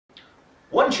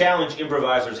One challenge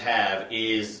improvisers have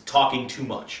is talking too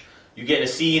much. You get in a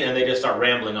scene and they just start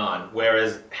rambling on,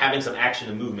 whereas having some action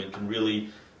and movement can really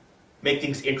make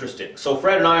things interesting. So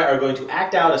Fred and I are going to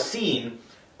act out a scene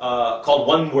called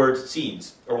one-word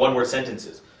scenes, or one-word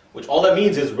sentences, which all that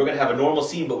means is we're going to have a normal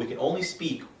scene, but we can only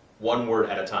speak one word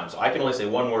at a time. So I can only say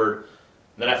one word,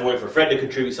 and then I have to wait for Fred to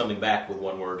contribute something back with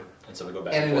one word, and so we go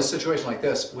back. And in a situation like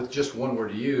this, with just one word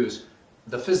to use,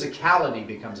 the physicality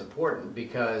becomes important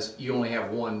because you only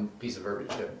have one piece of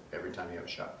verbiage every time you have a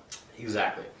shot.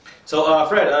 Exactly. So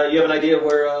Fred, you have an idea of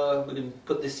where we can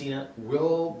put this scene at?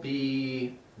 We'll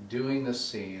be doing this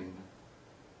scene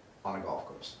on a golf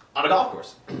course. On a golf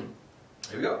course. Here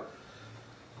we go.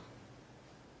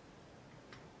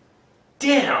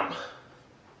 Damn!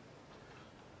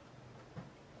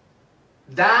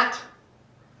 That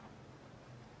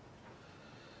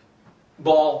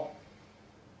ball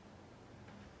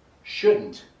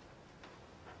shouldn't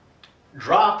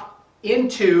drop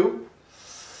into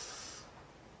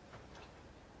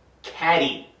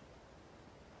caddy.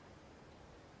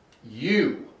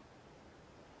 You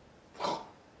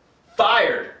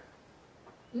Fired.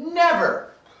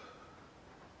 never.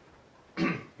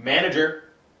 Manager.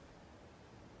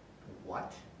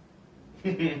 What?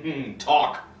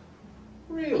 Talk.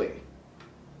 Really?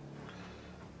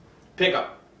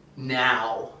 Pickup.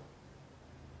 Now.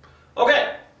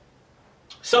 Okay.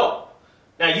 So,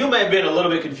 now you may have been a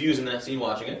little bit confused in that scene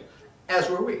watching it. As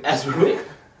were we. As were we.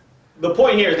 The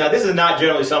point here is now this is not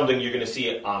generally something you're going to see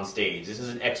it on stage. This is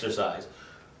an exercise.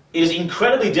 It is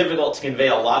incredibly difficult to convey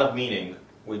a lot of meaning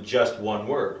with just one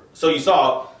word. So you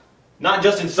saw, not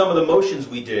just in some of the motions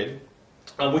we did,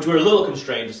 which were a little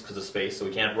constrained just because of space, so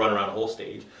we can't run around a whole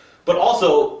stage, but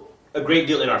also a great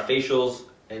deal in our facials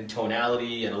and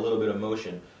tonality and a little bit of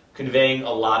motion, conveying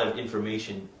a lot of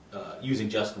information using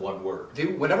just one word.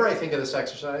 Whenever I think of this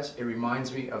exercise, it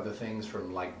reminds me of the things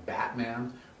from like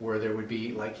Batman, where there would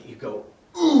be like you go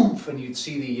oomph, and you'd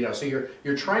see the So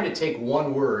you're trying to take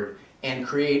one word and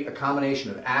create a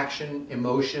combination of action,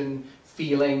 emotion,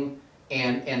 feeling,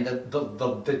 and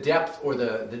the depth or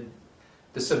the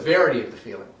severity of the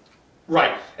feeling.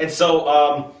 Right, and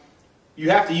so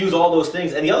you have to use all those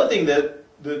things. And the other thing that,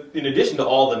 in addition to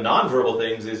all the nonverbal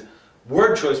things, is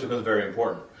word choice becomes very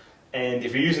important. And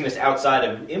if you're using this outside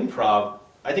of improv,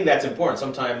 I think that's important.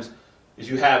 Sometimes if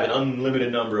you have an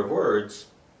unlimited number of words,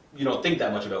 you don't think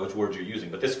that much about which words you're using.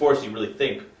 But this forces you to really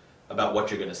think about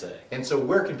what you're going to say. And so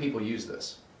where can people use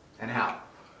this, and how?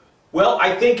 Well,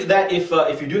 I think that if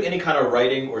you're doing any kind of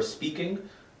writing or speaking,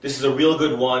 this is a real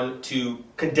good one to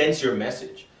condense your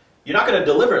message. You're not going to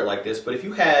deliver it like this, but if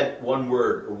you had one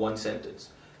word or one sentence,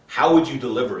 how would you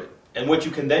deliver it? And what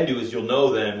you can then do is you'll know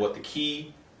then what the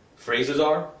key phrases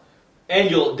are, and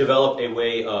you'll develop a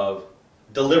way of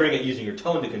delivering it using your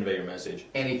tone to convey your message.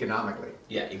 And economically.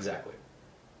 Yeah, exactly.